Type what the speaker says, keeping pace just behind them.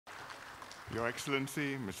Your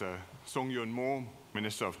Excellency, Mr. Song Mo,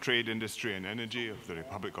 Minister of Trade, Industry and Energy of the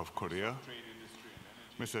Republic of Korea,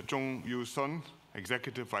 Mr. Chung Yu-sun,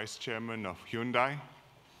 Executive Vice Chairman of Hyundai,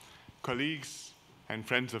 colleagues and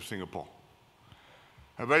friends of Singapore.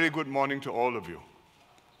 A very good morning to all of you.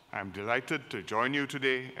 I'm delighted to join you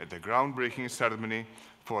today at the groundbreaking ceremony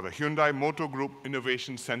for the Hyundai Motor Group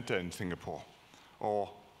Innovation Center in Singapore, or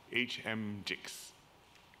HMGICS.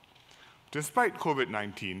 Despite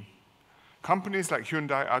COVID-19, companies like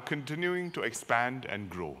Hyundai are continuing to expand and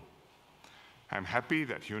grow. I'm happy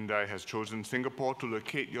that Hyundai has chosen Singapore to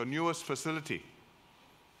locate your newest facility.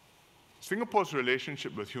 Singapore's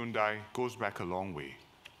relationship with Hyundai goes back a long way.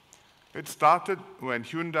 It started when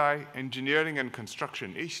Hyundai Engineering and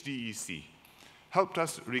Construction, HDEC, helped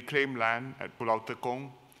us reclaim land at Pulau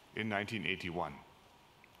Tekong in 1981,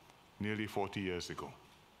 nearly 40 years ago.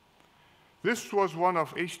 This was one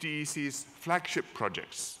of HDEC's flagship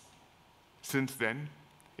projects. Since then,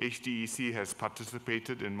 HDEC has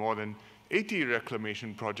participated in more than 80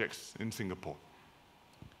 reclamation projects in Singapore.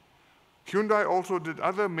 Hyundai also did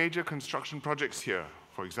other major construction projects here,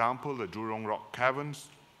 for example, the Jurong Rock Caverns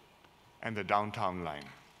and the Downtown Line.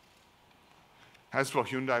 As for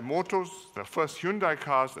Hyundai Motors, the first Hyundai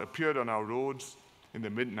cars appeared on our roads in the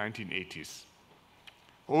mid-1980s.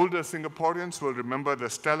 Older Singaporeans will remember the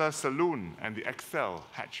Stella Saloon and the Excel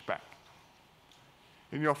hatchback.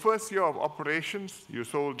 In your first year of operations, you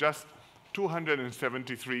sold just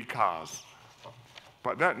 273 cars,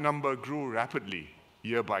 but that number grew rapidly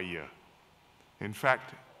year by year. In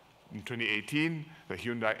fact, in 2018, the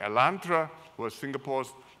Hyundai Elantra was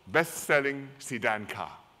Singapore's best-selling sedan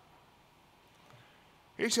car.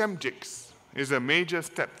 HMGICS is a major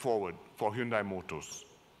step forward for Hyundai Motors.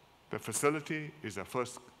 The facility is the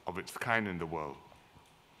first of its kind in the world.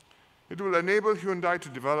 It will enable Hyundai to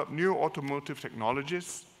develop new automotive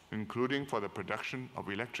technologies, including for the production of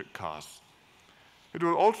electric cars. It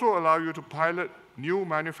will also allow you to pilot new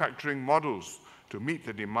manufacturing models to meet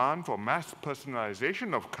the demand for mass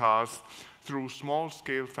personalization of cars through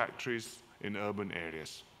small-scale factories in urban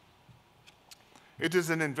areas. It is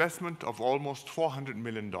an investment of almost $400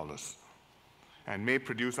 million and may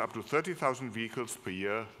produce up to 30,000 vehicles per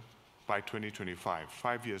year by 2025,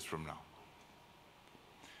 5 years from now.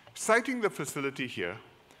 Citing the facility here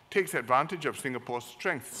takes advantage of Singapore's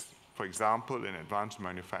strengths, for example, in advanced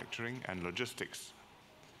manufacturing and logistics.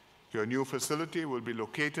 Your new facility will be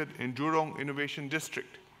located in Jurong Innovation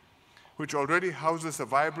District, which already houses a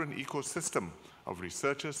vibrant ecosystem of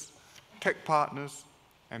researchers, tech partners,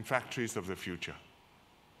 and factories of the future.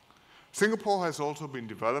 Singapore has also been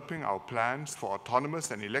developing our plans for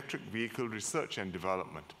autonomous and electric vehicle research and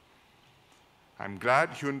development. I'm glad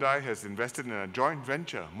Hyundai has invested in a joint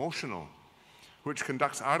venture, Motional, which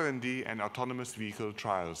conducts R&D and autonomous vehicle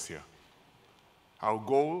trials here. Our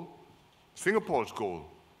goal, Singapore's goal,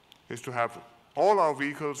 is to have all our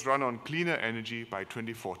vehicles run on cleaner energy by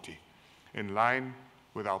 2040, in line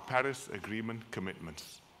with our Paris Agreement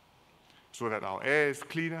commitments, so that our air is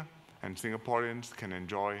cleaner and Singaporeans can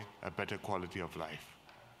enjoy a better quality of life.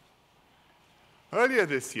 Earlier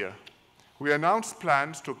this year, we announced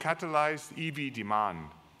plans to catalyze EV demand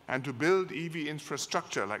and to build EV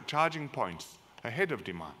infrastructure like charging points ahead of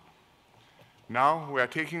demand. Now we are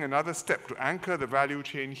taking another step to anchor the value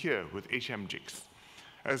chain here with HMGICS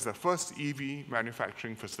as the first EV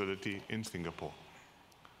manufacturing facility in Singapore.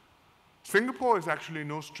 Singapore is actually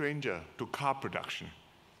no stranger to car production.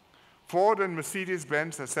 Ford and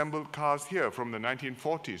Mercedes-Benz assembled cars here from the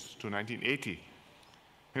 1940s to 1980.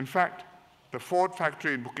 In fact, the Ford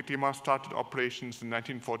factory in Bukit Timah started operations in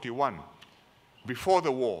 1941, before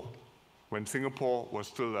the war, when Singapore was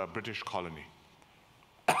still a British colony.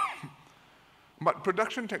 But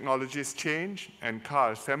production technologies changed, and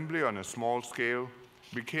car assembly on a small scale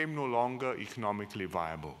became no longer economically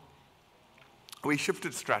viable. We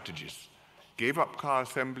shifted strategies, gave up car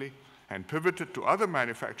assembly, and pivoted to other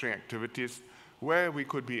manufacturing activities where we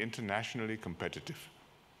could be internationally competitive.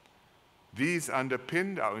 These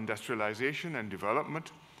underpinned our industrialization and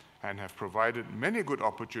development and have provided many good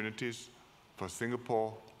opportunities for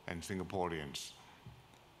Singapore and Singaporeans.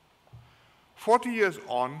 40 years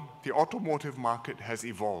on, the automotive market has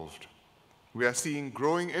evolved. We are seeing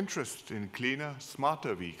growing interest in cleaner,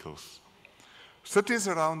 smarter vehicles. Cities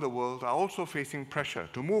around the world are also facing pressure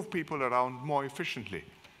to move people around more efficiently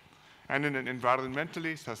and in an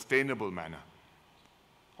environmentally sustainable manner.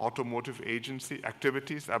 Automotive agency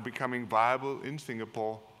activities are becoming viable in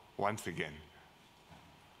Singapore once again.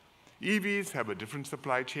 EVs have a different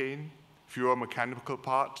supply chain, fewer mechanical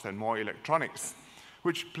parts, and more electronics,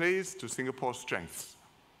 which plays to Singapore's strengths.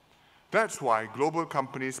 That's why global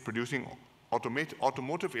companies producing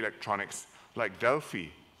automotive electronics like Delphi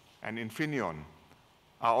and Infineon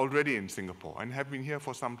are already in Singapore and have been here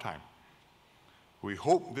for some time. We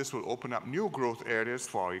hope this will open up new growth areas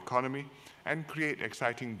for our economy and create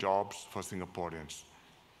exciting jobs for Singaporeans.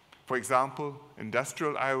 For example,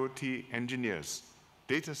 industrial IoT engineers,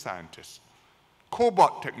 data scientists,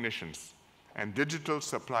 cobot technicians, and digital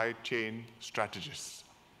supply chain strategists.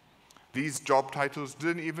 These job titles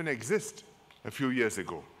didn't even exist a few years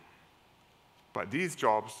ago. But these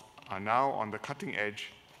jobs are now on the cutting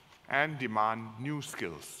edge and demand new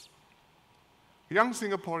skills. Young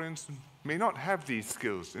Singaporeans may not have these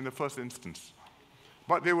skills in the first instance,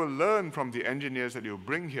 but they will learn from the engineers that you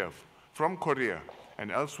bring here from Korea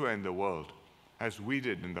and elsewhere in the world, as we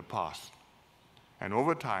did in the past. And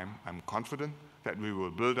over time, I'm confident that we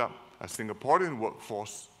will build up a Singaporean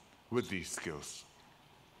workforce with these skills.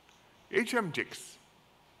 HMGICS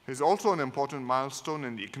is also an important milestone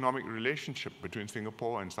in the economic relationship between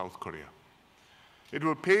Singapore and South Korea. It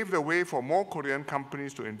will pave the way for more Korean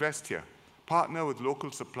companies to invest here, partner with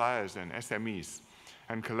local suppliers and SMEs,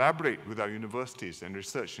 and collaborate with our universities and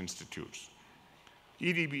research institutes.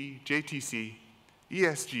 EDB, JTC,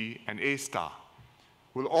 ESG, and A-Star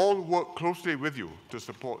will all work closely with you to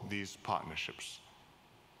support these partnerships.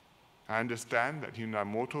 I understand that Hyundai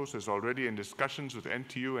Motors is already in discussions with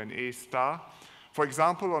NTU and A-Star, for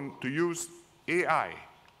example, to use AI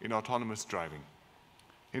in autonomous driving.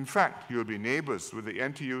 In fact, you'll be neighbors with the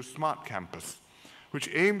NTU Smart Campus, which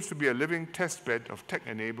aims to be a living testbed of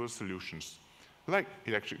tech-enabled solutions, like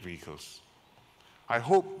electric vehicles. I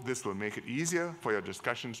hope this will make it easier for your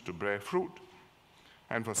discussions to bear fruit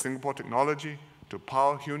and for Singapore technology to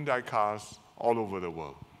power Hyundai cars all over the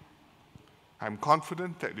world. I'm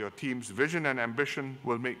confident that your team's vision and ambition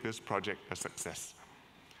will make this project a success.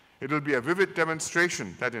 It will be a vivid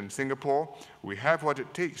demonstration that in Singapore, we have what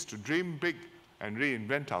it takes to dream big and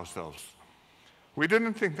reinvent ourselves. We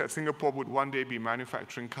didn't think that Singapore would one day be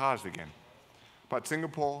manufacturing cars again, but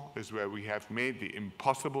Singapore is where we have made the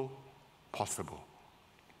impossible possible.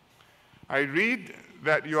 I read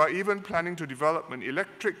that you are even planning to develop an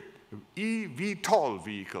electric eVTOL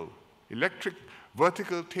vehicle, electric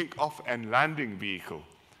vertical takeoff and landing vehicle,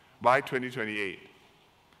 by 2028.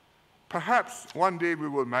 Perhaps one day we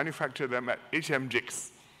will manufacture them at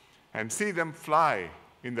HMGICS and see them fly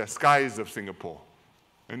in the skies of Singapore.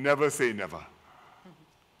 And never say never.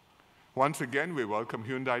 Once again, we welcome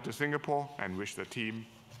Hyundai to Singapore and wish the team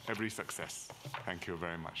every success. Thank you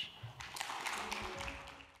very much.